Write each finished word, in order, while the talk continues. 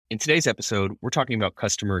In today's episode, we're talking about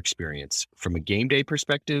customer experience from a game day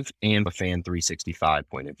perspective and a fan 365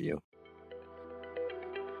 point of view.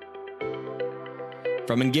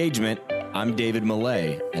 From Engagement, I'm David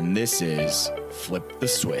Millay, and this is Flip the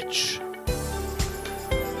Switch.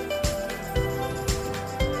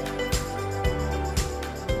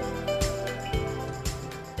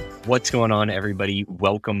 What's going on, everybody?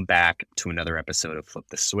 Welcome back to another episode of Flip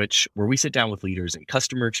the Switch, where we sit down with leaders in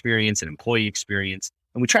customer experience and employee experience,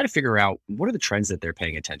 and we try to figure out what are the trends that they're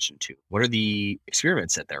paying attention to? What are the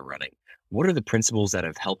experiments that they're running? What are the principles that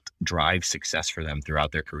have helped drive success for them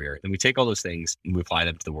throughout their career? And we take all those things and we apply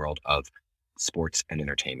them to the world of sports and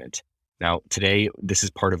entertainment. Now, today, this is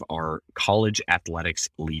part of our College Athletics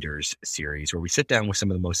Leaders series, where we sit down with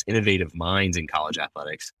some of the most innovative minds in college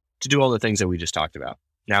athletics to do all the things that we just talked about.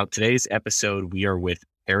 Now, today's episode, we are with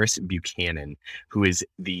Paris Buchanan, who is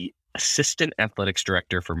the Assistant Athletics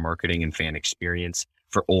Director for Marketing and Fan Experience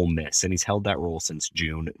for Ole Miss, and he's held that role since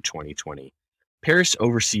June 2020. Paris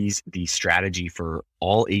oversees the strategy for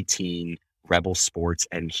all 18 Rebel sports,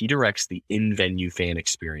 and he directs the in-venue fan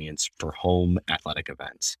experience for home athletic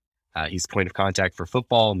events. He's the point of contact for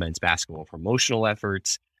football, men's basketball promotional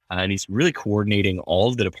efforts, and he's really coordinating all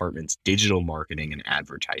of the department's digital marketing and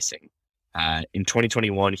advertising. In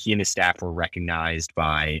 2021, he and his staff were recognized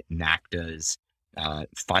by NACDA's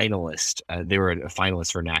finalist. They were a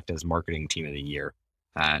finalist for NACDA's Marketing Team of the Year.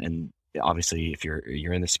 And obviously, if you're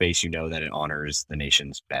in the space, you know that it honors the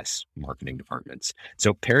nation's best marketing departments.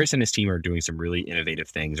 So Paris and his team are doing some really innovative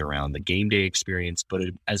things around the game day experience, but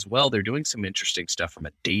as well, they're doing some interesting stuff from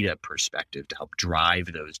a data perspective to help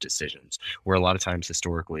drive those decisions, where a lot of times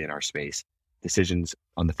historically in our space, decisions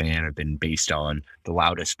on the fan have been based on the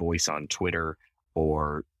loudest voice on Twitter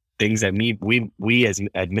or things that we as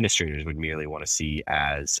administrators would merely want to see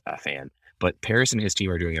as a fan. But Paris and his team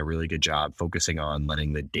are doing a really good job focusing on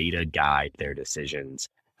letting the data guide their decisions,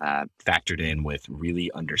 factored in with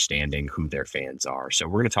really understanding who their fans are. So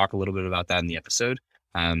we're going to talk a little bit about that in the episode.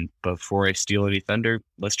 But before I steal any thunder,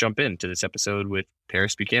 let's jump into this episode with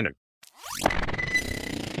Paris Buchanan.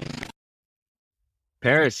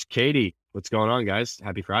 Paris, Katie, what's going on, guys?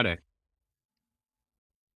 Happy Friday.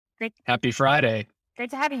 Great. Happy Friday. Great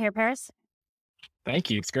to have you here, Paris. Thank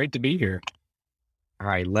you. It's great to be here. All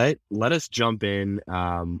right, let us jump in.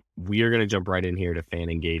 We are going to jump right in here to fan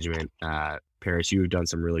engagement. Paris, you've done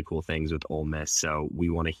some really cool things with Ole Miss, so we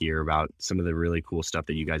want to hear about some of the really cool stuff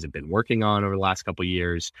that you guys have been working on over the last couple of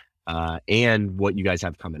years, and what you guys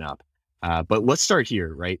have coming up. But let's start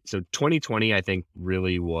here, right? So 2020, I think,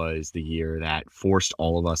 really was the year that forced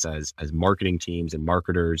all of us as marketing teams and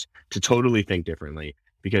marketers to totally think differently,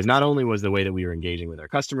 because not only was the way that we were engaging with our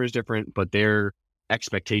customers different, but their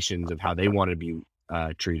expectations of how they wanted to be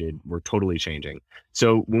treated were totally changing.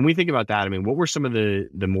 So when we think about that, I mean, what were some of the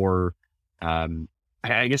more,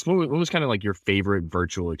 I guess, what was kind of like your favorite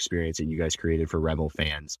virtual experience that you guys created for Rebel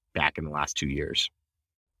fans back in the last 2 years?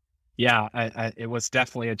 Yeah, it was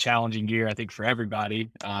definitely a challenging year, I think, for everybody,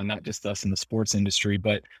 not just us in the sports industry.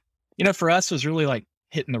 But, for us, it was really like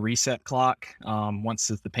hitting the reset clock. Once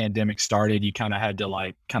the pandemic started, you kind of had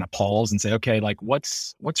to pause and say, okay, like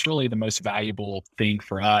what's really the most valuable thing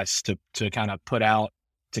for us to kind of put out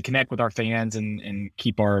to connect with our fans and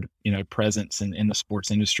keep our, presence in the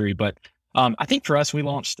sports industry. But I think for us, we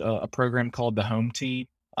launched a program called the Home Team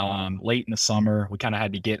late in the summer. We kind of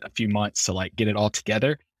had to get a few months to get it all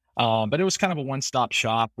together. But it was kind of a one-stop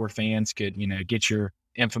shop where fans could, get your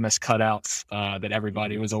infamous cutouts that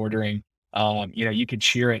everybody was ordering. You could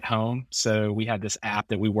cheer at home. So we had this app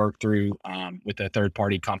that we worked through with a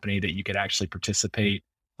third-party company that you could actually participate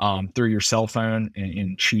through your cell phone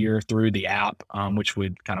and cheer through the app, which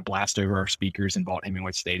would kind of blast over our speakers in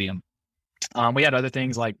Vaught-Hemingway Stadium. We had other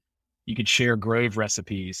things like you could share Grove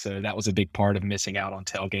recipes. So that was a big part of missing out on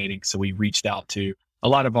tailgating. So we reached out to a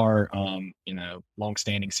lot of our,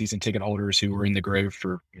 longstanding season ticket holders who were in the Grove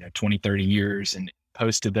for, 20, 30 years and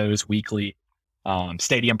posted those weekly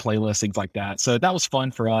stadium playlists, things like that. So that was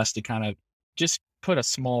fun for us to kind of just put a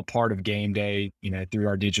small part of game day, through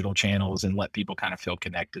our digital channels and let people kind of feel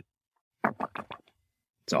connected.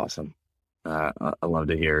 It's awesome. I love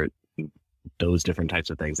to hear those different types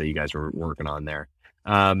of things that you guys were working on there.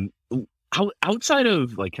 Outside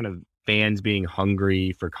of kind of fans being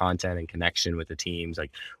hungry for content and connection with the teams,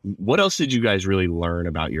 what else did you guys really learn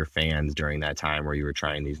about your fans during that time where you were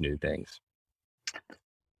trying these new things?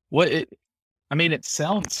 It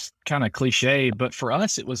sounds kind of cliche, but for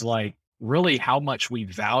us, it was really how much we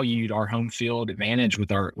valued our home field advantage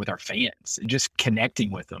with our fans and just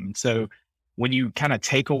connecting with them. So when you kind of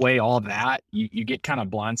take away all that, you get kind of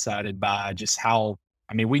blindsided by just how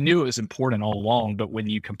I mean, we knew it was important all along, but when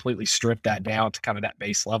you completely strip that down to kind of that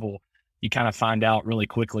base level, you kind of find out really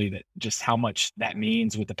quickly that just how much that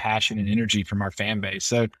means with the passion and energy from our fan base.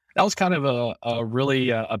 So that was kind of a really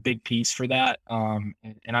a big piece for that. And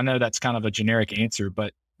I know that's kind of a generic answer,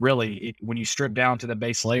 but really when you strip down to the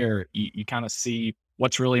base layer, you kind of see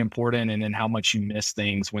what's really important and then how much you miss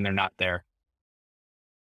things when they're not there.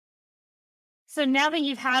 So now that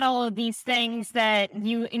you've had all of these things that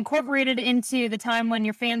you incorporated into the time when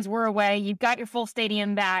your fans were away, you've got your full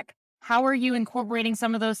stadium back. How are you incorporating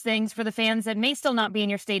some of those things for the fans that may still not be in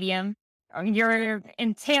your stadium? You're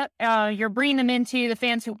bringing them into the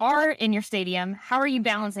fans who are in your stadium. How are you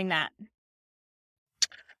balancing that?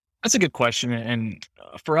 That's a good question. And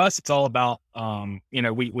for us, it's all about,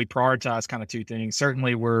 we prioritize kind of two things.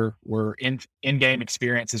 Certainly we're in-game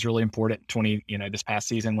experience is really important this past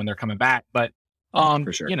season when they're coming back. But,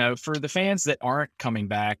 for sure. For the fans that aren't coming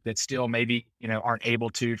back, that still maybe, aren't able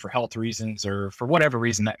to for health reasons or for whatever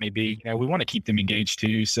reason that may be, we want to keep them engaged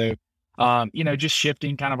too. So, just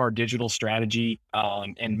shifting kind of our digital strategy,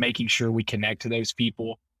 and making sure we connect to those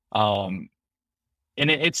people. And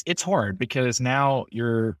it's hard because now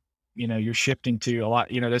you're shifting to a lot,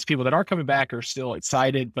 those people that are coming back are still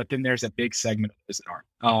excited, but then there's a big segment of those that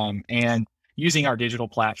aren't. And using our digital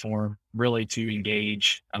platform really to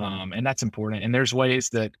engage, and that's important. And there's ways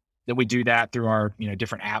that we do that through our,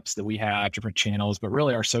 different apps that we have, different channels, but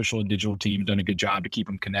really our social and digital team done a good job to keep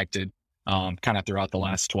them connected, kind of throughout the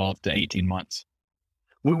last 12 to 18 months.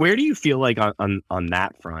 Where do you feel like on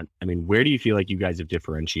that front? I mean, where do you feel like you guys have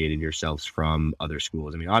differentiated yourselves from other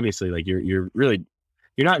schools? I mean, obviously, like you're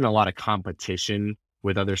not in a lot of competition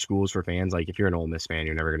with other schools for fans. Like if you're an Ole Miss fan,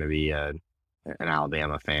 you're never going to be an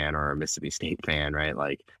Alabama fan or a Mississippi State fan, right?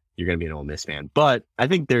 Like you're going to be an Ole Miss fan. But I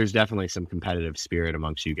think there's definitely some competitive spirit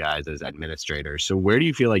amongst you guys as administrators. So where do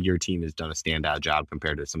you feel like your team has done a standout job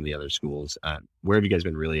compared to some of the other schools? Where have you guys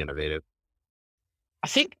been really innovative? I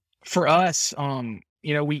think for us,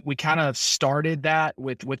 we kind of started that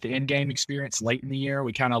with the in-game experience late in the year.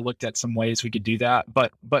 We kind of looked at some ways we could do that,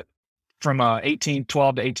 but from a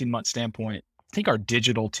 12 to 18 month standpoint, I think our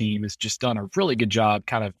digital team has just done a really good job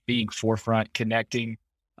kind of being forefront, connecting,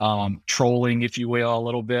 trolling, if you will, a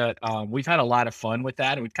little bit. We've had a lot of fun with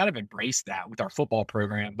that, and we've kind of embraced that with our football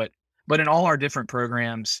program. But in all our different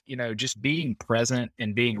programs, just being present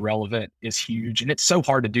and being relevant is huge. And it's so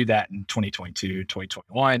hard to do that in 2022,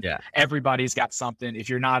 2021. Yeah. Everybody's got something. If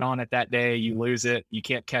you're not on it that day, you lose it. You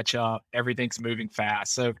can't catch up. Everything's moving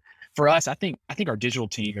fast. So for us, I think our digital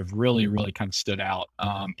team have really, really kind of stood out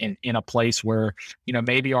in a place where,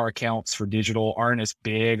 maybe our accounts for digital aren't as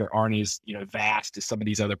big or aren't as, vast as some of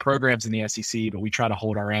these other programs in the SEC, but we try to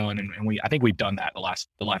hold our own. And I think we've done that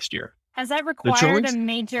the last year. Has that required a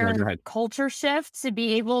major culture shift to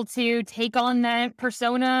be able to take on that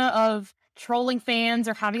persona of trolling fans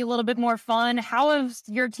or having a little bit more fun? How has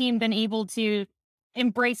your team been able to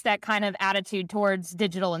embrace that kind of attitude towards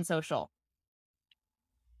digital and social?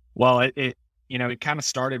 Well, it kind of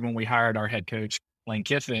started when we hired our head coach, Lane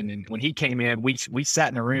Kiffin. And when he came in, we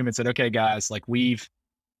sat in a room and said, okay, guys, like we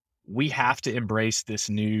have to embrace this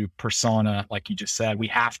new persona. Like you just said, we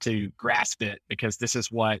have to grasp it because this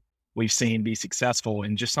is what we've seen be successful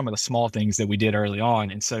in just some of the small things that we did early on.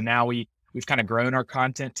 And so now we've kind of grown our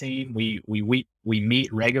content team. We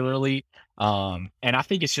meet regularly. And I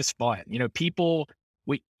think it's just fun.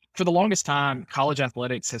 For the longest time, college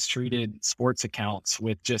athletics has treated sports accounts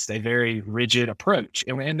with just a very rigid approach,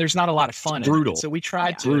 and there's not a lot of fun. Brutal. So we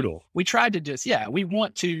tried to just, we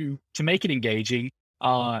want to make it engaging.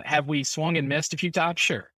 Have we swung and missed a few times?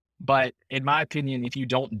 Sure. But in my opinion, if you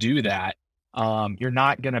don't do that, you're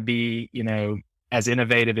not going to be, as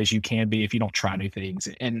innovative as you can be if you don't try new things.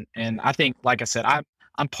 And I think, like I said,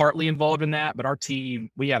 I'm partly involved in that, but our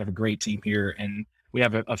team, we have a great team here, and we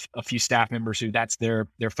have a few staff members who that's their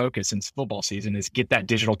focus in football season is get that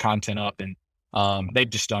digital content up. And they've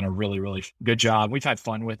just done a really, really good job. We've had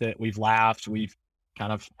fun with it. We've laughed. We've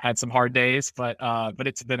kind of had some hard days, but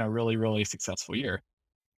it's been a really, really successful year.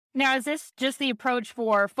 Now, is this just the approach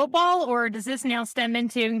for football, or does this now stem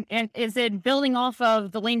into, and is it building off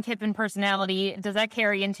of the Lane Kiffin personality? Does that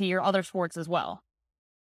carry into your other sports as well?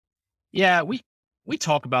 Yeah, we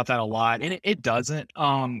talk about that a lot, and it doesn't.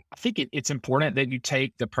 I think it's important that you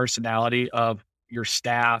take the personality of your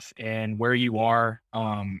staff and where you are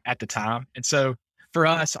at the time. And so for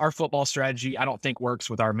us, our football strategy, I don't think works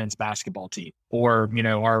with our men's basketball team or,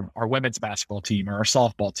 our women's basketball team or our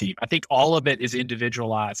softball team. I think all of it is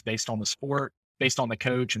individualized based on the sport, based on the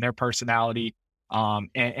coach and their personality.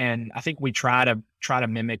 And I think we try to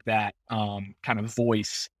mimic that kind of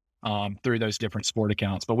voice through those different sport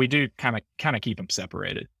accounts, but we do kind of keep them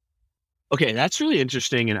separated. Okay, that's really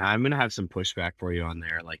interesting, and I'm gonna have some pushback for you on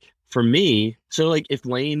there. Like for me, so like if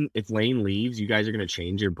Lane leaves, you guys are gonna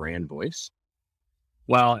change your brand voice.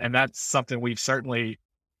 Well, and that's something we've certainly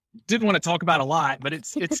didn't want to talk about a lot, but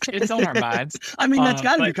it's on our minds. I mean, that's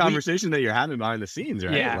got to be a conversation that you're having behind the scenes,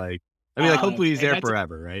 right? Yeah. Like, I mean, like hopefully he's there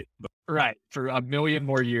forever, right? Right, for a million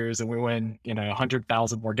more years, and we win,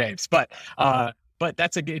 100,000 more games. But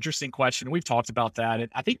that's an interesting question. We've talked about that,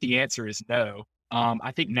 and I think the answer is no.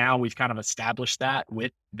 I think now we've kind of established that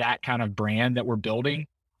with that kind of brand that we're building.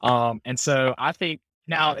 And so I think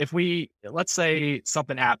now if let's say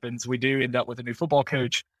something happens, we do end up with a new football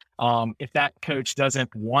coach. If that coach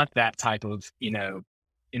doesn't want that type of,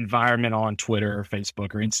 environment on Twitter or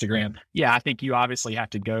Facebook or Instagram, I think you obviously have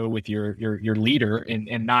to go with your leader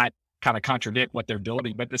and not kind of contradict what they're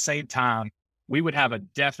building. But at the same time, we would have a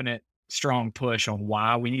definite strong push on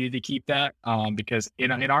why we needed to keep that, because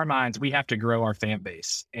in our minds, we have to grow our fan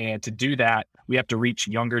base. And to do that, we have to reach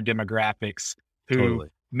younger demographics who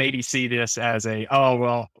maybe see this as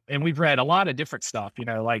and we've read a lot of different stuff,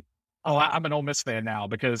 like, I'm an Ole Miss fan now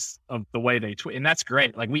because of the way they tweet. And that's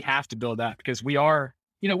great. Like we have to build that because we are,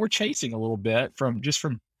 we're chasing a little bit from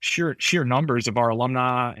sheer numbers of our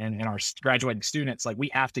alumni and our graduating students. Like we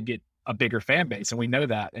have to get a bigger fan base, and we know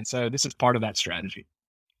that. And so this is part of that strategy.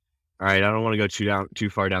 All right, I don't want to go too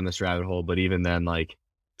far down this rabbit hole, but even then, like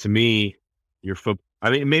to me,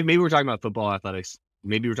 maybe we're talking about football athletics.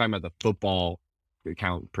 Maybe we're talking about the football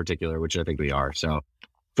account in particular, which I think we are. So,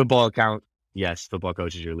 football account, yes, football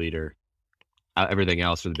coach is your leader. Everything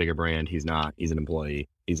else for the bigger brand, he's not. He's an employee.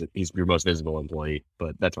 He's your most visible employee.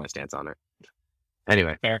 But that's my stance on it.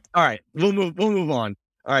 Anyway, fair. All right, we'll move on.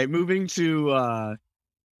 All right, moving to I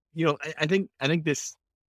think this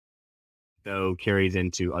though carries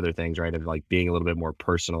into other things, right? Of like being a little bit more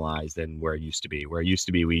personalized than where it used to be. Where it used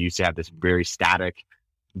to be, we used to have this very static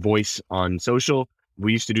voice on social.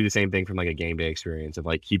 We used to do the same thing from like a game day experience of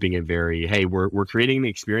like keeping it very, hey, we're creating the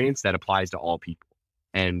experience that applies to all people.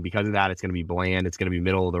 And because of that, it's going to be bland. It's going to be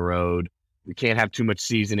middle of the road. We can't have too much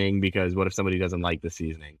seasoning because what if somebody doesn't like the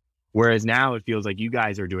seasoning? Whereas now it feels like you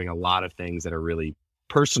guys are doing a lot of things that are really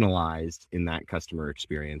personalized in that customer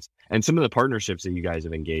experience. And some of the partnerships that you guys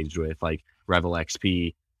have engaged with, like Revel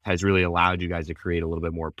XP, has really allowed you guys to create a little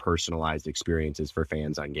bit more personalized experiences for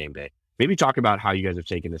fans on game day. Maybe talk about how you guys have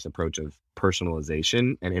taken this approach of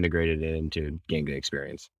personalization and integrated it into game day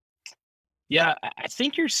experience. Yeah, I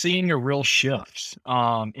think you're seeing a real shift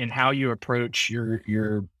in how you approach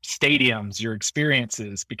your stadiums, your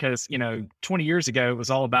experiences, because, 20 years ago, it was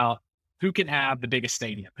all about who can have the biggest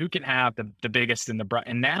stadium, who can have the biggest and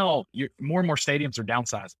now more and more stadiums are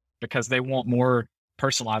downsizing because they want more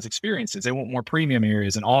personalized experiences. They want more premium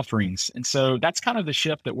areas and offerings. And so that's kind of the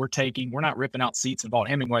shift that we're taking. We're not ripping out seats in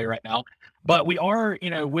Vaught-Hemingway right now, but we are,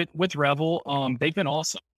 with Revel, they've been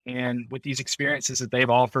awesome. And with these experiences that they've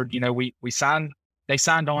offered, they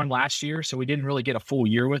signed on last year, so we didn't really get a full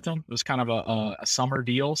year with them. It was kind of a summer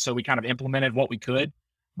deal. So we kind of implemented what we could.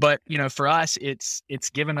 But, for us, it's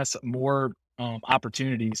given us more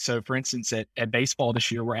opportunities. So for instance, at baseball this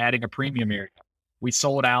year, we're adding a premium area. We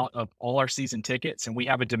sold out of all our season tickets and we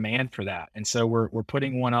have a demand for that. And so we're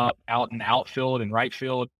putting one up out in the outfield and right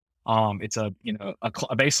field. It's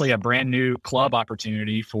basically a brand new club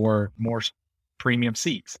opportunity for more premium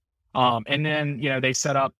seats. And then, they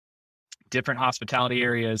set up different hospitality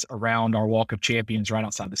areas around our Walk of Champions right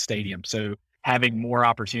outside the stadium. So having more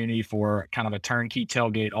opportunity for kind of a turnkey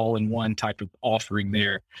tailgate all-in-one type of offering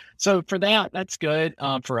there. So for that's good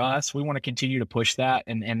for us. We want to continue to push that.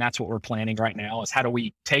 And that's what we're planning right now is how do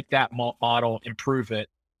we take that model, improve it,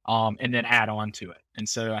 and then add on to it. And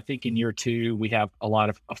so I think in year 2, we have a lot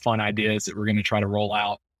of fun ideas that we're going to try to roll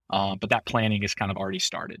out. But that planning is kind of already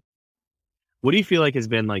started. What do you feel like has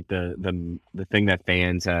been like the thing that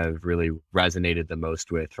fans have really resonated the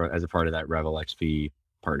most with as a part of that Revel XP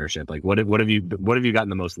partnership? Like what have you gotten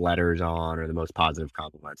the most letters on or the most positive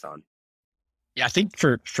compliments on? Yeah, I think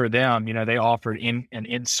for them, they offered an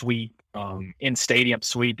in-suite, in-stadium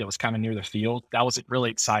suite that was kind of near the field. That was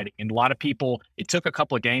really exciting. And a lot of people, it took a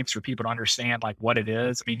couple of games for people to understand like what it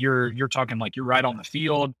is. I mean, you're talking like you're right on the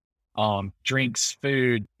field. Drinks,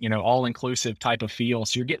 food, all inclusive type of feel.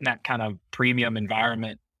 So you're getting that kind of premium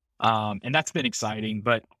environment. And that's been exciting,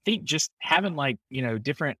 but I think just having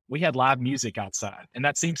we had live music outside and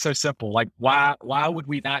that seems so simple. Like why would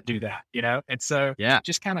we not do that? And so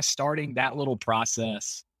just kind of starting that little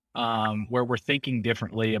process, where we're thinking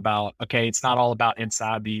differently about, okay, it's not all about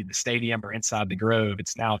inside the stadium or inside the Grove.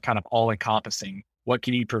 It's now kind of all encompassing. What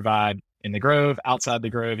can you provide in the Grove, outside the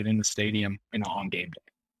Grove, and in the stadium, on game day?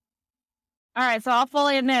 All right, so I'll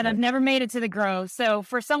fully admit I've never made it to the Grove. So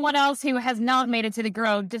for someone else who has not made it to the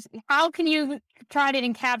Grove, just how can you try to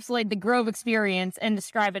encapsulate the Grove experience and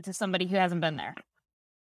describe it to somebody who hasn't been there?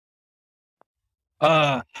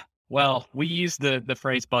 Well, we use the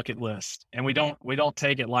phrase bucket list, and we don't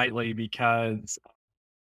take it lightly because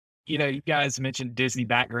you guys mentioned Disney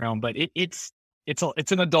background, but it's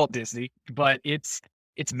an adult Disney, but it's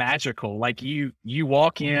magical. Like you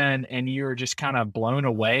walk in and you're just kind of blown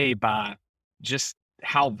away by just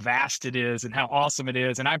how vast it is and how awesome it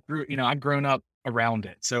is. And I've grown up around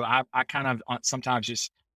it. So I kind of sometimes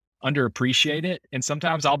just underappreciate it. And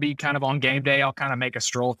sometimes I'll be kind of on game day, I'll kind of make a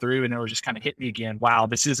stroll through and it'll just kind of hit me again. Wow,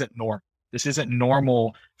 this isn't normal. This isn't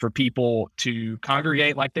normal for people to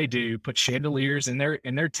congregate like they do, put chandeliers in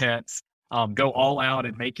their tents, go all out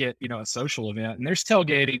and make it, a social event. And there's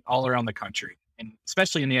tailgating all around the country, and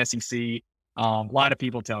especially in the SEC, a lot of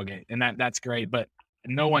people tailgate, and that's great. But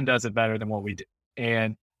no one does it better than what we do,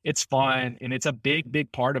 and it's fun, and it's a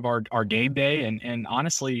big part of our game day. And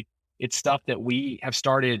honestly, it's stuff that we have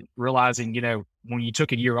started realizing. When you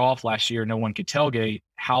took a year off last year, no one could tailgate,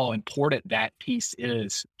 how important that piece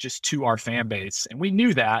is just to our fan base. And we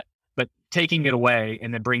knew that, but taking it away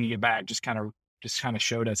and then bringing it back just kind of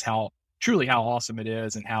showed us how awesome it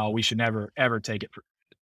is and how we should never, ever take it for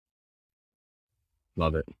granted.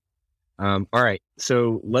 Love it. All right.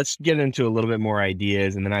 So let's get into a little bit more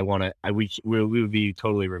ideas. And then we would be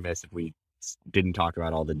totally remiss if we didn't talk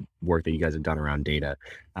about all the work that you guys have done around data.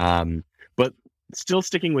 But still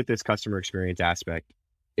sticking with this customer experience aspect,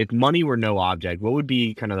 if money were no object, what would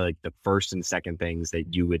be kind of like the first and second things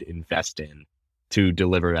that you would invest in to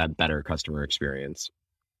deliver that better customer experience?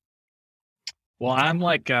 Well, I'm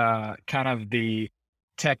like kind of the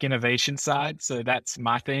tech innovation side. So that's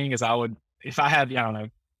my thing. Is if I had, I don't know,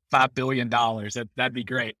 $5 billion, that'd be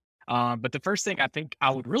great. But the first thing I think I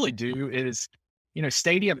would really do is,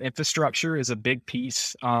 stadium infrastructure is a big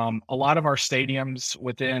piece. A lot of our stadiums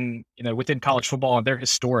within college football, they're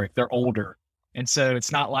historic, they're older. And so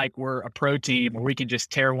it's not like we're a pro team where we can just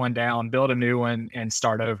tear one down, build a new one and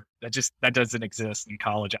start over. That doesn't exist in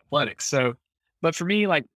college athletics. So, but for me,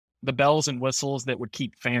 like the bells and whistles that would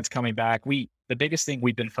keep fans coming back, the biggest thing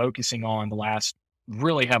we've been focusing on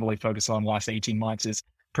really heavily focused on the last 18 months is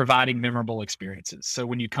providing memorable experiences. So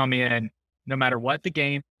when you come in, no matter what the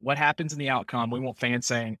game, what happens in the outcome, we want fans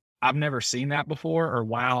saying, I've never seen that before, or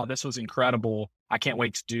wow, this was incredible. I can't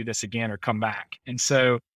wait to do this again or come back. And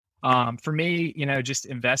so for me, just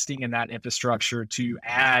investing in that infrastructure to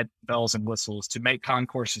add bells and whistles, to make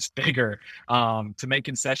concourses bigger, to make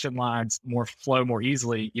concession lines flow more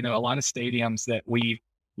easily. A lot of stadiums that we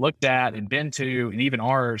looked at and been to, and even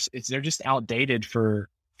ours, they're just outdated for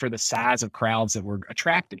the size of crowds that we're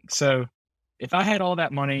attracting. So if I had all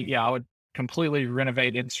that money, I would completely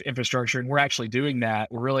renovate infrastructure. And we're actually doing that.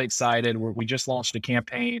 We're really excited. We just launched a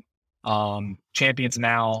campaign, Champions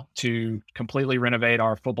Now, to completely renovate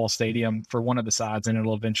our football stadium for one of the sides, and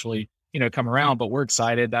it'll eventually, come around. But we're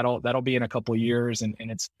excited. That'll be in a couple of years, and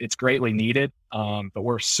it's greatly needed. But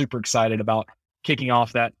we're super excited about kicking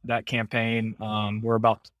off that campaign. We're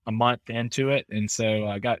about a month into it, and so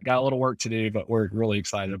I got a little work to do, but we're really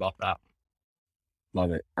excited about that.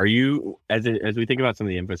 Love it. Are you, as we think about some of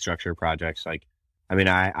the infrastructure projects,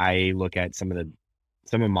 I look at some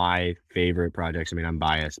of my favorite projects. I'm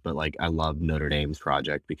biased, but I love Notre Dame's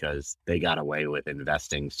project because they got away with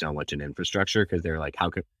investing so much in infrastructure, because they're like,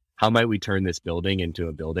 how might we turn this building into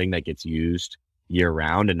a building that gets used year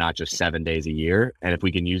round and not just 7 days a year? And if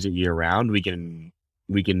we can use it year round, we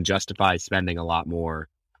can justify spending a lot more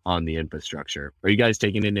on the infrastructure. Are you guys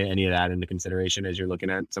taking any of that into consideration as you're looking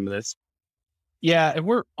at some of this? Yeah, and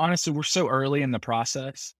we're so early in the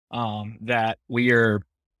process that we are,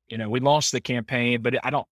 we launched the campaign, but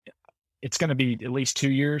it's going to be at least 2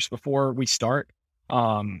 years before we start.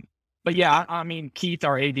 But yeah, Keith,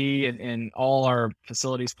 our AD, and all our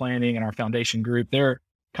facilities planning and our foundation group, they're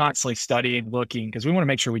constantly studying, looking, because we want to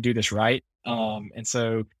make sure we do this right. And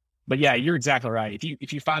so, but yeah, you're exactly right.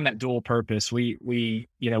 If you find that dual purpose, we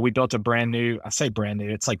built a brand new, I say brand new,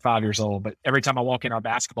 it's like 5 years old, but every time I walk in our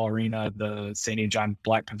basketball arena, the St. John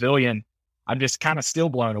Black Pavilion, I'm just kind of still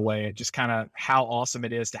blown away at just kind of how awesome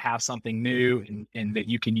it is to have something new and that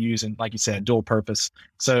you can use, and like you said, dual purpose.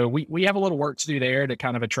 So we have a little work to do there to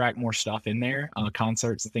kind of attract more stuff in there,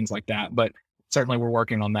 concerts and things like that. But certainly we're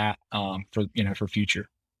working on that for future.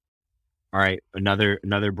 All right,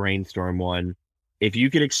 another brainstorm one. If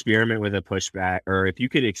you could experiment with a pushback, or if you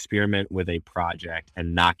could experiment with a project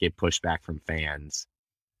and not get pushback from fans,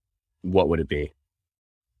 what would it be?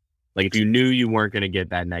 Like if you knew you weren't going to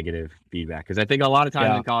get that negative feedback, because I think a lot of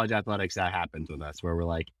times in college athletics that happens with us, where we're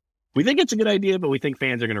like, we think it's a good idea, but we think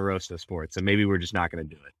fans are going to roast us for it. So maybe we're just not going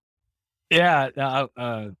to do it. Yeah.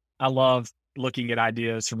 I love looking at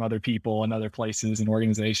ideas from other people and other places and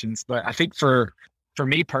organizations. But I think for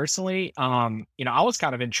me personally, I was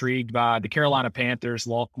kind of intrigued by the Carolina Panthers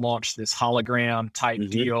launched this hologram type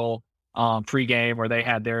deal pregame where they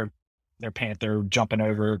had their Panther jumping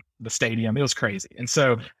over the stadium. It was crazy. And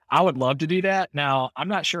so I would love to do that. Now, I'm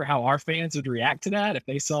not sure how our fans would react to that if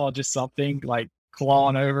they saw just something like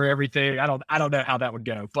clawing over everything. I don't know how that would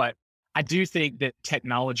go, but I do think that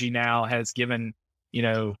technology now has given,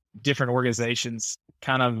 different organizations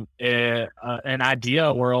kind of an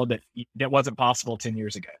idea world that wasn't possible 10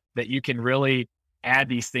 years ago, that you can really add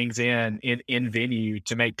these things in venue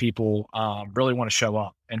to make people really want to show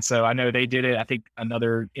up. And so I know they did it. I think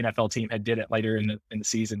another NFL team had did it later in the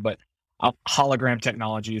season, but hologram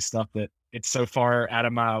technology is stuff that it's so far out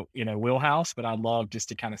of my, wheelhouse, but I'd love just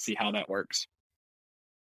to kind of see how that works.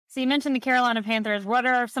 So you mentioned the Carolina Panthers. What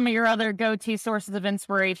are some of your other go-to sources of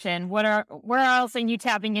inspiration? Where else are you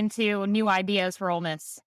tapping into new ideas for Ole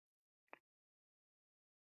Miss?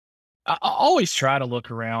 I always try to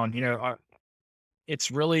look around,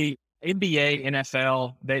 it's really NBA,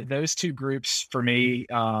 NFL, those two groups for me,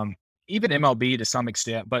 even MLB to some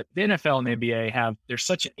extent, but the NFL and the NBA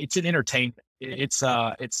it's an entertainment.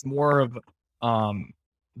 It's more of,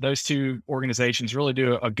 those two organizations really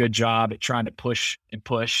do a good job at trying to push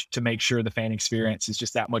to make sure the fan experience is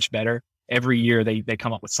just that much better. Every year they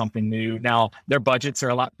come up with something new. Now their budgets are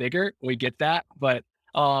a lot bigger. We get that, but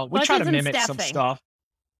we try to mimic some stuff.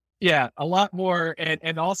 Yeah, a lot more.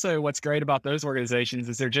 And also what's great about those organizations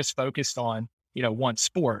is they're just focused on, one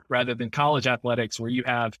sport rather than college athletics where you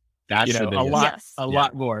have, a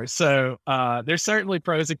lot more. So there's certainly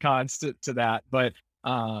pros and cons to that. But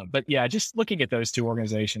yeah, just looking at those two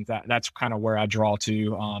organizations, that's kind of where I draw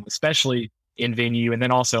to, especially in venue and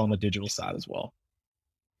then also on the digital side as well.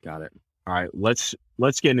 Got it. All right, let's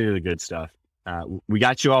get into the good stuff. We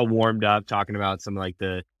got you all warmed up talking about some like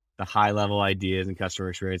the high level ideas and customer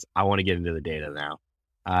experience. I want to get into the data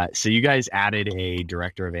now. So you guys added a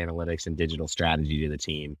director of analytics and digital strategy to the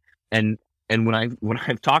team, and when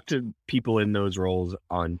I've talked to people in those roles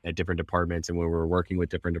at different departments, and when we're working with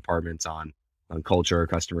different departments on culture or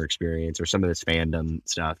customer experience or some of this fandom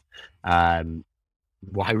stuff, I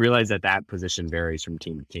realize that position varies from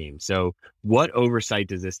team to team. So what oversight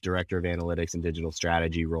does this director of analytics and digital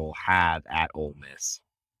strategy role have at Ole Miss?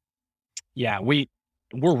 Yeah, we're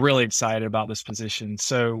really excited about this position.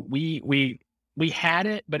 So we had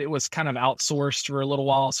it, but it was kind of outsourced for a little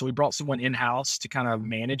while. So we brought someone in-house to kind of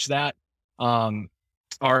manage that.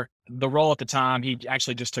 The role at the time, he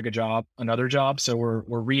actually just took another job. So we're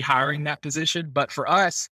rehiring that position. But for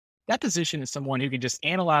us, that position is someone who can just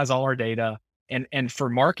analyze all our data and for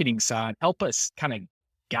marketing side, help us kind of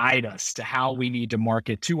guide us to how we need to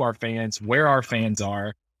market to our fans, where our fans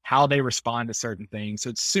are, how they respond to certain things.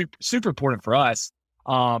 So it's super, super important for us.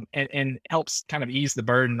 And helps kind of ease the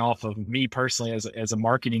burden off of me personally as a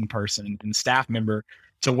marketing person and staff member,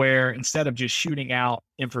 to where instead of just shooting out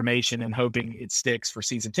information and hoping it sticks for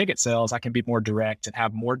season ticket sales, I can be more direct and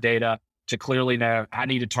have more data to clearly know I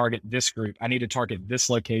need to target this group. I need to target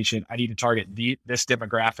this location. I need to target this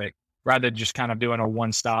demographic rather than just kind of doing a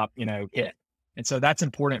one-stop, hit. And so that's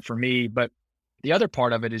important for me. But the other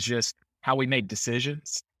part of it is just how we make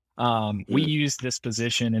decisions. We use this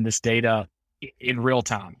position and this data in real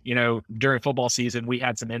time. During football season, we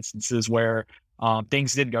had some instances where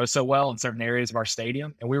things didn't go so well in certain areas of our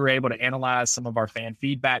stadium, and we were able to analyze some of our fan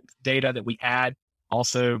feedback data that we had,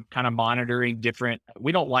 also kind of monitoring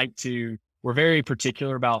we're very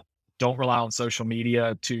particular about don't rely on social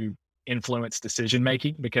media to influence decision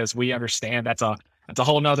making, because we understand that's a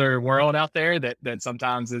whole nother world out there that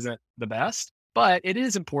sometimes isn't the best. But it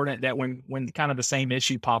is important that when kind of the same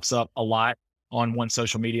issue pops up a lot on one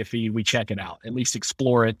social media feed, we check it out, at least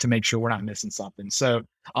explore it to make sure we're not missing something. So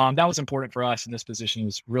that was important for us, and this position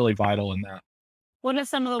was really vital in that. What are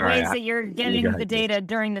some of the ways that you're getting the data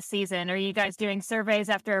during the season? Are you guys doing surveys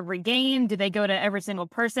after every game? Do they go to every single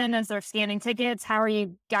person as they're scanning tickets? How are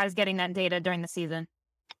you guys getting that data during the season?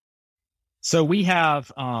 So we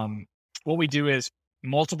have, what we do is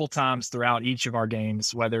multiple times throughout each of our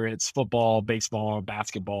games, whether it's football, baseball,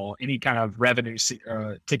 basketball, any kind of revenue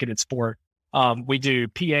ticketed sport, we do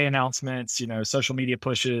PA announcements, social media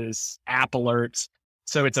pushes, app alerts.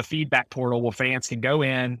 So it's a feedback portal where fans can go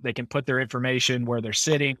in, they can put their information, where they're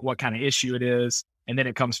sitting, what kind of issue it is, and then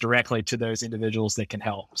it comes directly to those individuals that can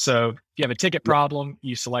help. So if you have a ticket problem,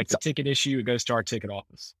 you select the ticket issue, it goes to our ticket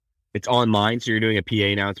office. It's online, so you're doing a PA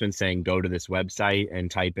announcement saying go to this website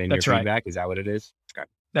and type in your feedback. Is that what it is? Okay.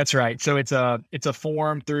 That's right. So it's a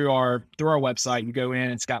form through our website. You go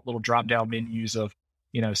in, it's got little drop down menus of,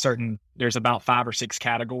 there's about 5 or 6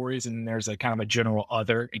 categories, and there's a kind of a general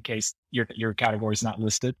other in case your category is not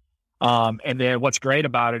listed. And then what's great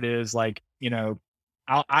about it is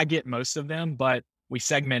I get most of them, but we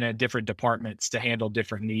segmented different departments to handle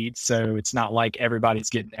different needs. So it's not like everybody's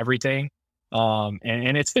getting everything.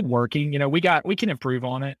 And it's been working. We can improve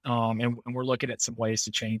on it. And we're looking at some ways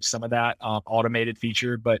to change some of that automated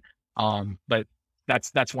feature, but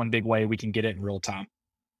that's one big way we can get it in real time.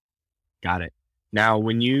 Got it. Now,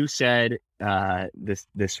 when you said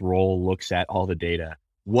this role looks at all the data,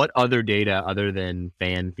 what other data other than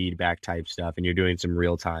fan feedback type stuff, and you're doing some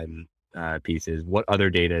real time pieces, what other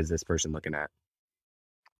data is this person looking at?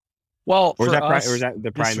 Well, or is us, that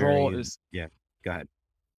the primary? Yeah, go ahead.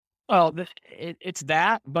 Well, it's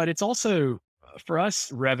that, but it's also for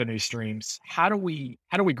us revenue streams. How do we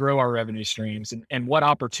grow our revenue streams, and what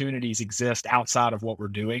opportunities exist outside of what we're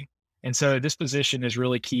doing? And so this position is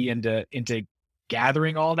really key into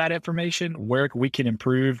gathering all that information, where we can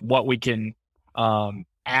improve, what we can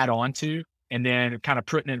add on to, and then kind of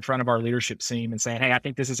putting it in front of our leadership team and saying, hey, I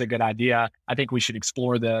think this is a good idea. I think we should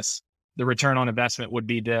explore this. The return on investment would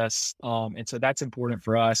be this. And so that's important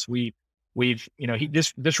for us.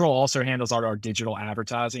 This role also handles our digital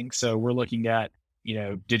advertising. So we're looking at,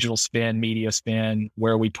 digital spend, media spend,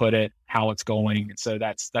 where we put it, how it's going. And so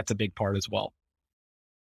that's a big part as well.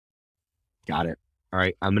 Got it. All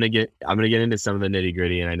right. I'm going to get into some of the nitty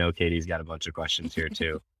gritty, and I know Katie's got a bunch of questions here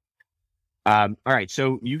too. All right.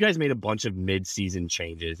 So you guys made a bunch of mid-season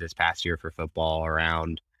changes this past year for football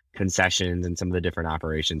around concessions and some of the different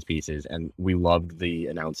operations pieces. And we loved the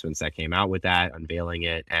announcements that came out with that, unveiling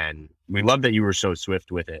it. And we love that you were so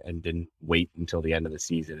swift with it and didn't wait until the end of the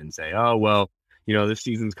season and say, oh, well, this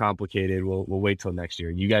season's complicated. We'll wait till next year.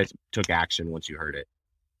 You guys took action once you heard it.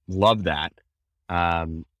 Love that.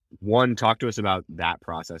 One, talk to us about that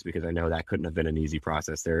process, because I know that couldn't have been an easy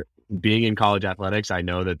process. Being in college athletics, I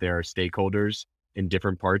know that there are stakeholders in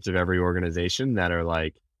different parts of every organization that are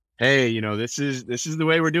like, hey, this is the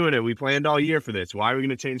way we're doing it. We planned all year for this. Why are we going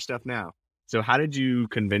to change stuff now? So how did you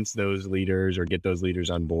convince those leaders or get those leaders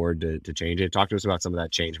on board to change it? Talk to us about some of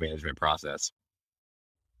that change management process.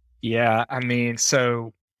 Yeah,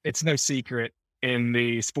 so it's no secret in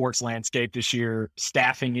the sports landscape this year,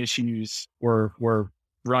 staffing issues were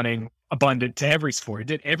running abundant to every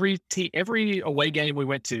sport. Every away game we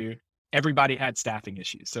went to, everybody had staffing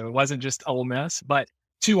issues. So it wasn't just Ole Miss, but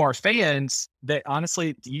to our fans, that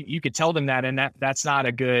honestly, you could tell them that, and that's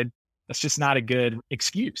just not a good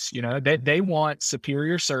excuse. They want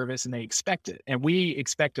superior service and they expect it, and we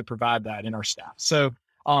expect to provide that in our staff. So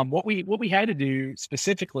what we had to do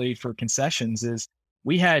specifically for concessions is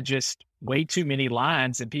we had just way too many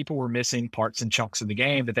lines, and people were missing parts and chunks of the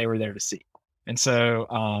game that they were there to see. And so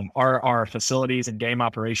our facilities and game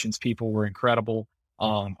operations people were incredible.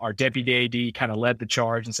 Our deputy AD kind of led the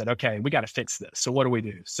charge and said, okay, we got to fix this. So what do we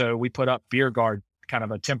do? So we put up beer guard, kind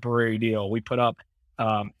of a temporary deal. We put up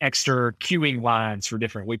extra queuing lines for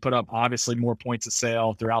we put up obviously more points of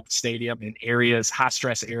sale throughout the stadium in areas, high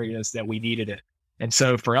stress areas that we needed it. And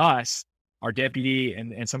so for us, our deputy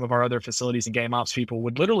and some of our other facilities and game ops people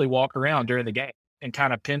would literally walk around during the game and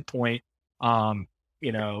kind of pinpoint,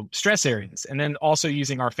 stress areas. And then also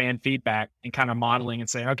using our fan feedback and kind of modeling and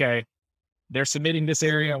saying, okay, they're submitting this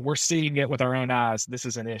area. We're seeing it with our own eyes. This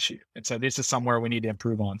is an issue. And so this is somewhere we need to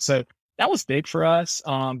improve on. So that was big for us.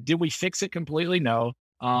 Did we fix it completely? No.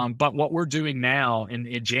 But what we're doing now in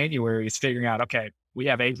January is figuring out, okay, we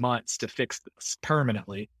have 8 months to fix this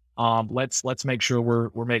permanently. Let's make sure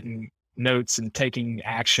we're making notes and taking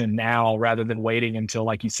action now rather than waiting until,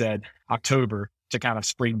 like you said, October to kind of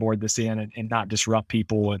springboard this in and not disrupt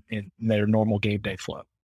people in their normal game day flow.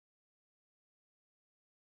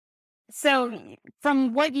 So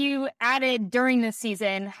from what you added during this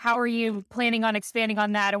season, how are you planning on expanding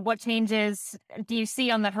on that? And what changes do you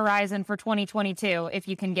see on the horizon for 2022, if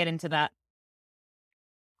you can get into that?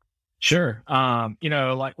 Sure.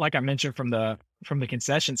 Like I mentioned from the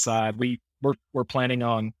concession side, we're planning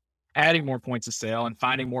on adding more points of sale and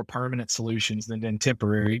finding more permanent solutions than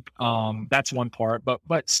temporary. That's one part.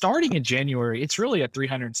 But starting in January, it's really a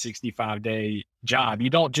 365-day job. You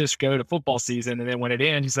don't just go to football season and then when it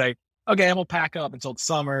ends, you say, okay, I'm gonna pack up until the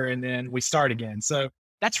summer and then we start again. So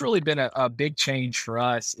that's really been a big change for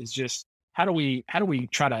us, is just how do we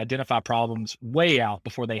try to identify problems way out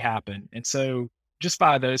before they happen? And so just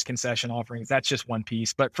by those concession offerings, that's just one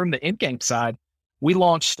piece. But from the in-game side, we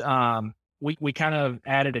launched, we kind of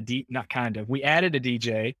added we added a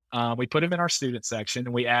DJ. We put him in our student section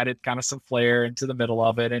and we added kind of some flair into the middle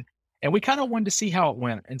of it. And we kind of wanted to see how it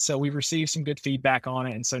went. And so we've received some good feedback on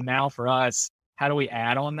it. And so now for us, how do we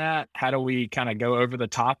add on that? How do we kind of go over the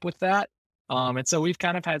top with that? And so we've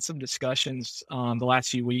kind of had some discussions the last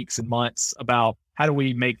few weeks and months about how do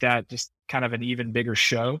we make that just kind of an even bigger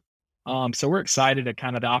show. So we're excited at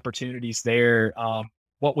kind of the opportunities there.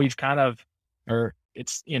 What we've kind of, or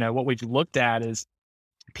it's, what we've looked at is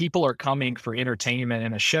people are coming for entertainment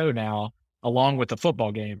in a show now, along with the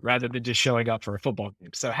football game, rather than just showing up for a football game.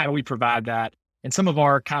 So how do we provide that? And some of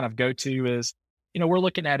our kind of go-to is, we're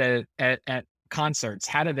looking at concerts.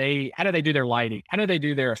 How do they do their lighting? How do they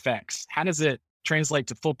do their effects? How does it translate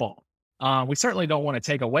to football? We certainly don't want to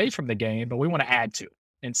take away from the game, but we want to add to it.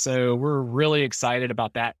 And so we're really excited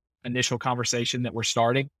about that initial conversation that we're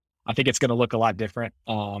starting. I think it's going to look a lot different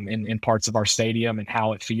in parts of our stadium and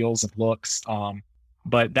how it feels and looks.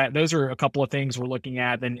 But those are a couple of things we're looking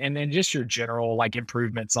at, and then just your general like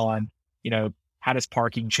improvements on, how does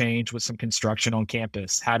parking change with some construction on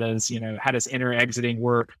campus? How does enter exiting?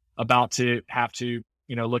 We're about to have to,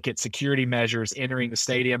 look at security measures entering the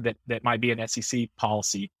stadium that might be an SEC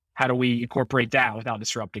policy. How do we incorporate that without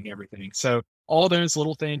disrupting everything? So all those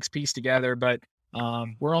little things pieced together, but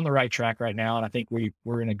we're on the right track right now, and I think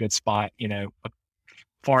we're in a good spot,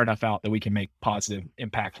 far enough out that we can make positive,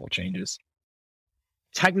 impactful changes.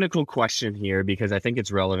 Technical question here, because I think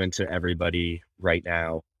it's relevant to everybody right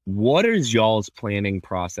now. What does y'all's planning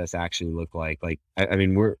process actually look like? Like, I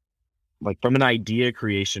mean, we're like, from an idea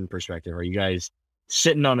creation perspective, are you guys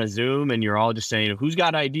sitting on a Zoom and you're all just saying, who's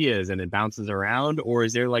got ideas, and it bounces around? Or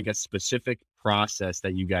is there like a specific process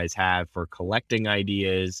that you guys have for collecting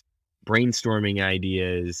ideas, brainstorming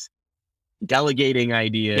ideas, delegating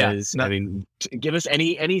ideas? I mean, give us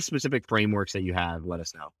any specific frameworks that you have. Let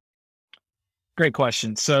us know. Great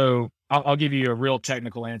question. So I'll give you a real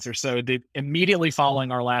technical answer. So immediately following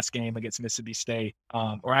our last game against Mississippi State,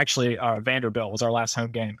 or actually Vanderbilt was our last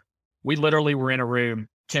home game, we literally were in a room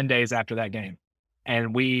 10 days after that game.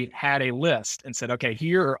 And we had a list and said, okay,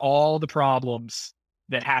 here are all the problems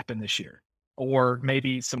that happened this year, or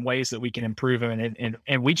maybe some ways that we can improve them.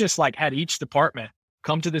 And we just like had each department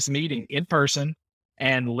come to this meeting in person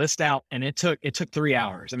and list out. And it took 3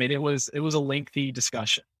 hours. I mean, it was a lengthy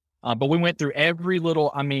discussion. But we went through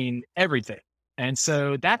everything. And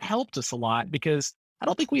so that helped us a lot, because I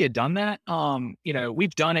don't think we had done that.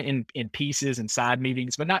 We've done it in pieces and side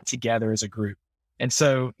meetings, but not together as a group. And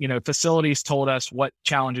so, facilities told us what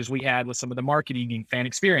challenges we had with some of the marketing and fan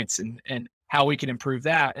experience and how we can improve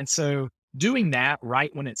that. And so doing that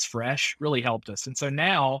right when it's fresh really helped us. And so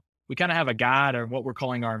now we kind of have a guide or what we're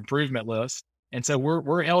calling our improvement list. And so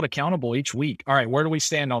we're held accountable each week. All right, where do we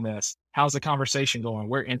stand on this? How's the conversation going?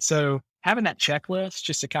 And so having that checklist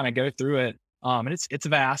just to kind of go through it, and it's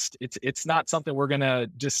vast. It's not something we're gonna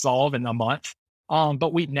just solve in a month.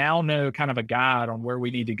 But we now know kind of a guide on where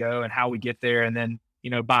we need to go and how we get there. And then,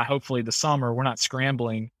 by hopefully the summer, we're not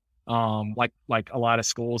scrambling like a lot of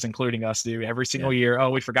schools, including us, do every single year. Oh,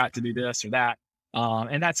 we forgot to do this or that.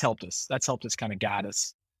 And that's helped us. That's helped us kind of guide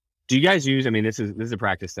us. Do you guys use, this is a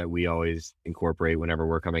practice that we always incorporate whenever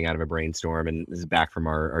we're coming out of a brainstorm, and this is back from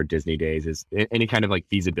our Disney days, is any kind of like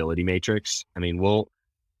feasibility matrix. I don't know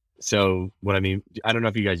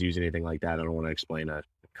if you guys use anything like that. I don't want to explain a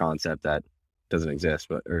concept that doesn't exist,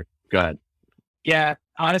 or go ahead. Yeah,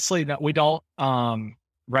 honestly, no, we don't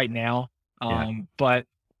right now. But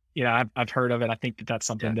I've heard of it. I think that's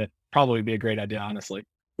something that probably would be a great idea, honestly.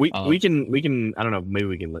 We can, I don't know, maybe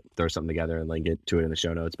we can throw something together and link it to it in the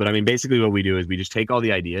show notes. But basically what we do is we just take all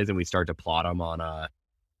the ideas and we start to plot them on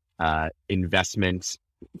a investment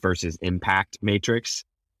versus impact matrix.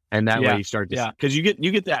 And that way you start to, because you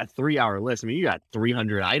get that 3-hour list. You got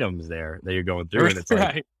 300 items there that you're going through, and it's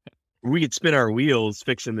like, we could spin our wheels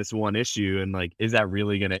fixing this one issue. And like, is that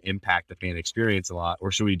really going to impact the fan experience a lot? Or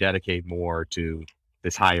should we dedicate more to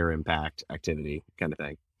this higher impact activity kind of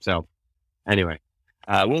thing? So anyway,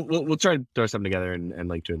 we'll try to throw something together and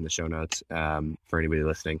link to it in the show notes for anybody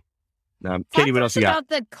listening. Katie, what else you got? About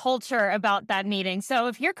the culture about that meeting. So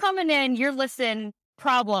if you're coming in, you're listing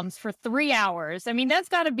problems for 3 hours. That's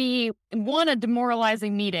got to be, one, a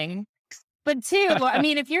demoralizing meeting. But two,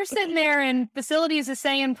 if you're sitting there and facilities is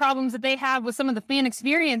saying problems that they have with some of the fan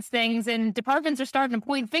experience things, and departments are starting to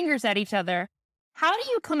point fingers at each other, how do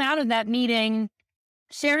you come out of that meeting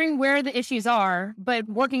sharing where the issues are, but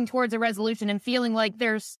working towards a resolution and feeling like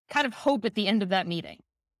there's kind of hope at the end of that meeting?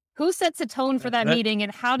 Who sets a tone for that meeting,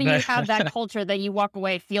 and how do you have that culture that you walk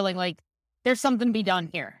away feeling like there's something to be done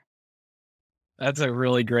here? That's a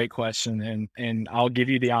really great question. And I'll give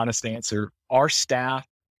you the honest answer. Our staff,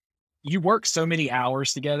 you work so many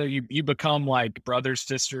hours together, you become like brother,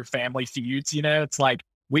 sister, family feuds. It's like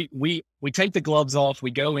we take the gloves off, we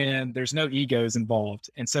go in, there's no egos involved.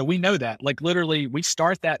 And so we know that, like, literally we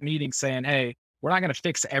start that meeting saying, hey, we're not going to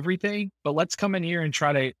fix everything, but let's come in here and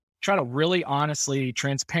try to really honestly,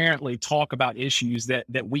 transparently talk about issues that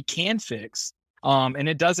we can fix. And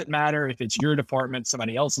it doesn't matter if it's your department,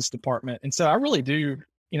 somebody else's department. And so I really do,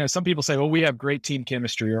 some people say, well, we have great team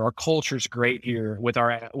chemistry, or our culture's great here with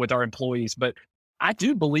our employees. But I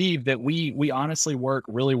do believe that we honestly work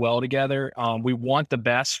really well together. We want the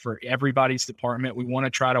best for everybody's department. We want to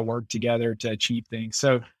try to work together to achieve things.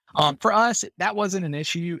 So for us, that wasn't an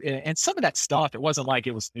issue. And some of that stuff, it wasn't like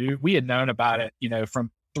it was new. We had known about it,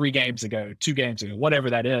 from 3 games ago, 2 games ago, whatever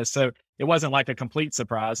that is. So it wasn't like a complete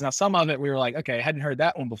surprise. Now, some of it we were like, okay, I hadn't heard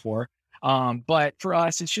that one before. But for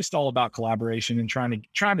us, it's just all about collaboration and trying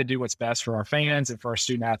to do what's best for our fans and for our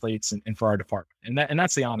student athletes and for our department. And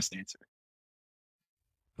that's the honest answer.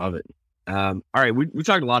 Love it. All right. We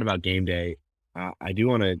talked a lot about game day. I do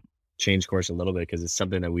want to change course a little bit, because it's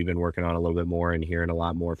something that we've been working on a little bit more and hearing a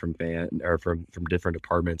lot more from from different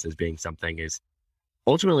departments as being something is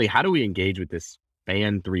ultimately, how do we engage with this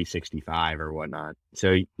fan 365 or whatnot?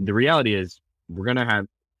 So the reality is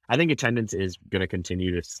I think attendance is going to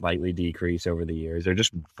continue to slightly decrease over the years. There are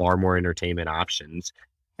just far more entertainment options,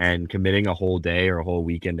 and committing a whole day or a whole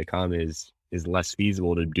weekend to come is less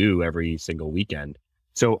feasible to do every single weekend.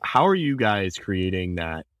 So how are you guys creating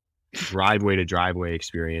that driveway to driveway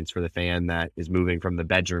experience for the fan that is moving from the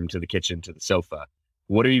bedroom to the kitchen to the sofa?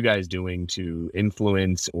 What are you guys doing to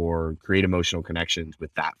influence or create emotional connections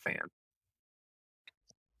with that fan?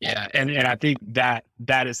 Yeah. And I think that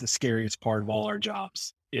is the scariest part of all our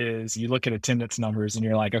jobs, is you look at attendance numbers and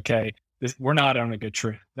you're like, okay, we're not on a good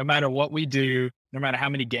trip. No matter what we do, no matter how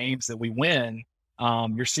many games that we win,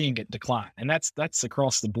 you're seeing it decline. And that's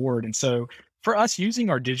across the board. And so for us,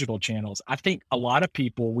 using our digital channels, I think a lot of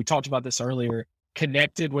people, we talked about this earlier,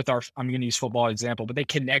 connected with I'm going to use football example, but they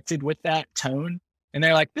connected with that tone, and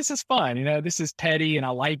they're like, this is fun. This is petty and I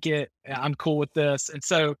like it. I'm cool with this. And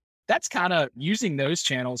so that's kind of using those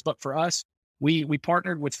channels. But for us, we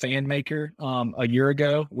partnered with FanMaker a year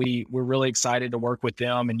ago. We're really excited to work with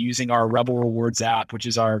them and using our Rebel Rewards app, which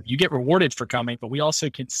is you get rewarded for coming, but we also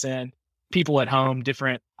can send people at home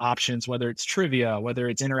different options, whether it's trivia, whether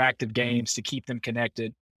it's interactive games, to keep them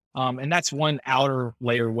connected. And that's one outer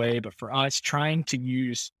layer way. But for us, trying to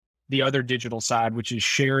use the other digital side, which is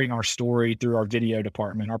sharing our story through our video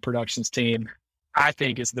department, our productions team, I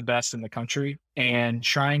think is the best in the country, and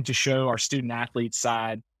trying to show our student athlete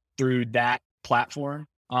side through that platform.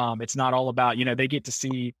 It's not all about, they get to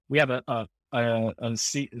see, we have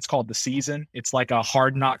it's called The Season. It's like a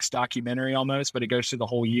Hard Knocks documentary almost, but it goes through the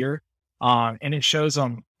whole year. And it shows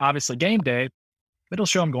them obviously game day, but it'll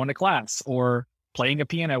show them going to class or playing a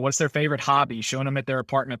piano. What's their favorite hobby? Showing them at their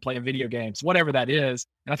apartment, playing video games, whatever that is.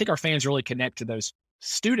 And I think our fans really connect to those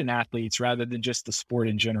student athletes rather than just the sport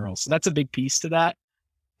in general. So that's a big piece to that.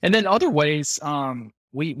 And then other ways,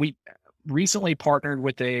 we recently partnered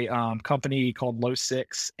with a company called Low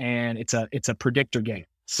Six, and it's a predictor game.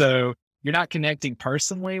 So you're not connecting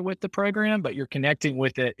personally with the program, but you're connecting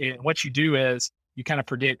with it. And what you do is you kind of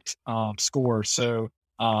predict scores. So,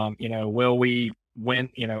 will we win,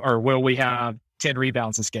 or will we have 10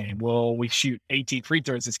 rebounds this game? Will we shoot 18 free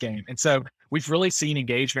throws this game? And so we've really seen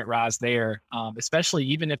engagement rise there, especially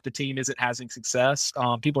even if the team isn't having success,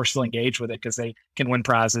 people are still engaged with it because they can win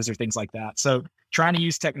prizes or things like that. So trying to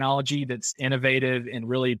use technology that's innovative and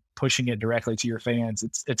really pushing it directly to your fans,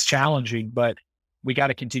 it's challenging, but we got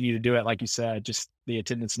to continue to do it. Like you said, just the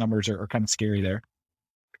attendance numbers are kind of scary there.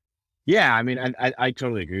 Yeah, I mean, I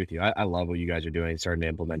totally agree with you. I love what you guys are doing, starting to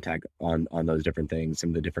implement tech on those different things, some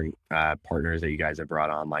of the different partners that you guys have brought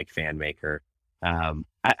on, like FanMaker.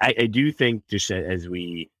 I do think just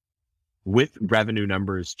with revenue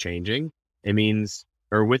numbers changing, it means,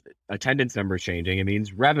 or with attendance numbers changing, it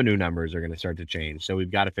means revenue numbers are going to start to change. So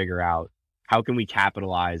we've got to figure out, how can we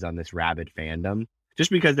capitalize on this rabid fandom? Just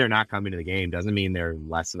because they're not coming to the game doesn't mean they're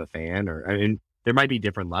less of a fan, there might be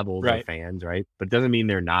different levels of fans, right? But it doesn't mean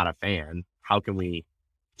they're not a fan. How can we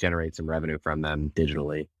generate some revenue from them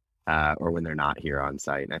digitally, or when they're not here on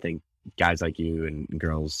site? And I think guys like you and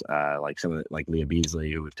girls like like Leah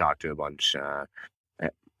Beasley, who we've talked to a bunch.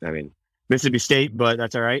 Mississippi State, but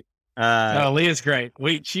that's all right. No, Leah's great.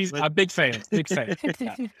 She's a big fan. Big fan.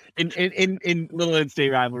 in little in-state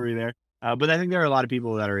rivalry there. But I think there are a lot of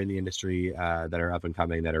people that are in the industry that are up and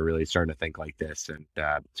coming that are really starting to think like this. And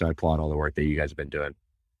so I applaud all the work that you guys have been doing.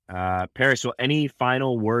 Paris, so any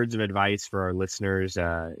final words of advice for our listeners,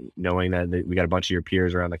 knowing that we got a bunch of your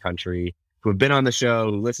peers around the country who have been on the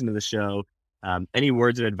show, who listen to the show, any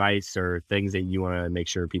words of advice or things that you want to make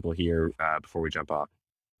sure people hear before we jump off?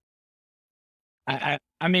 I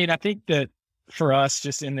mean, I think that for us,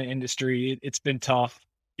 just in the industry, it's been tough.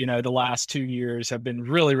 The last 2 years have been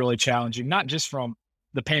really, really challenging, not just from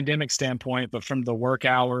the pandemic standpoint, but from the work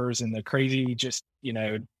hours and the crazy, just,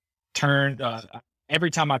 every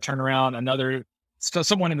time I turn around,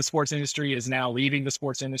 someone in the sports industry is now leaving the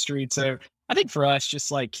sports industry. So I think for us,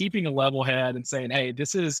 just like keeping a level head and saying, hey,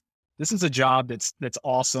 this is a job that's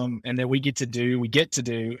awesome and that we get to do,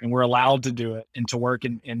 and we're allowed to do it and to work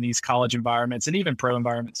in these college environments and even pro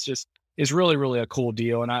environments just is really, really a cool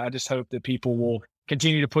deal. And I just hope that people will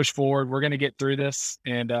continue to push forward. We're going to get through this.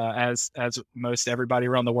 And as most everybody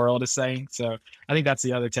around the world is saying. So I think that's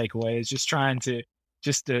the other takeaway, is just trying to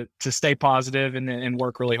stay positive and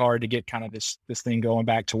work really hard to get kind of this thing going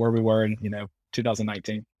back to where we were in,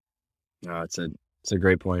 2019. It's a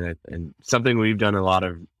great point, and something we've done a lot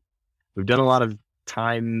of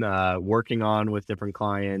time working on with different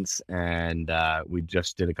clients, and we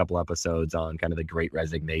just did a couple episodes on kind of the Great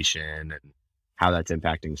Resignation and how that's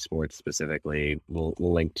impacting sports specifically. We'll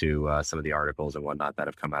link to some of the articles and whatnot that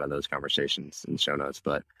have come out of those conversations in the show notes.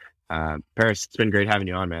 But Paris, it's been great having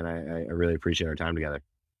you on, man. I really appreciate our time together.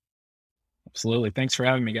 Absolutely. Thanks for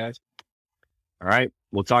having me, guys. All right.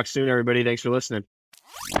 We'll talk soon, everybody. Thanks for listening.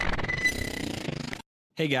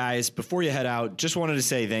 Hey guys, before you head out, just wanted to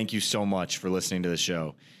say thank you so much for listening to the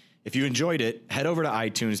show. If you enjoyed it, head over to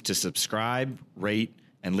iTunes to subscribe, rate,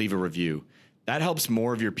 and leave a review. That helps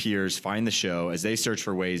more of your peers find the show as they search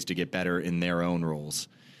for ways to get better in their own roles.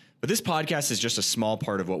 But this podcast is just a small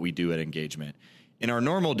part of what we do at Engagement. In our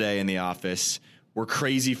normal day in the office, we're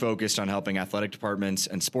crazy focused on helping athletic departments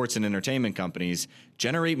and sports and entertainment companies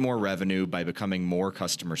generate more revenue by becoming more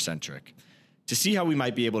customer-centric. To see how we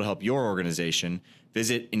might be able to help your organization,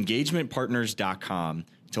 visit engagementpartners.com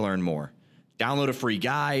to learn more. Download a free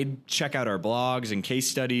guide, check out our blogs and case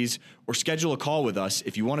studies, or schedule a call with us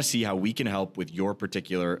if you want to see how we can help with your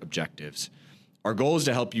particular objectives. Our goal is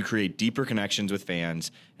to help you create deeper connections with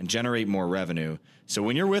fans and generate more revenue. So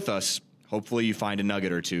when you're with us, hopefully you find a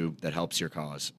nugget or two that helps your cause.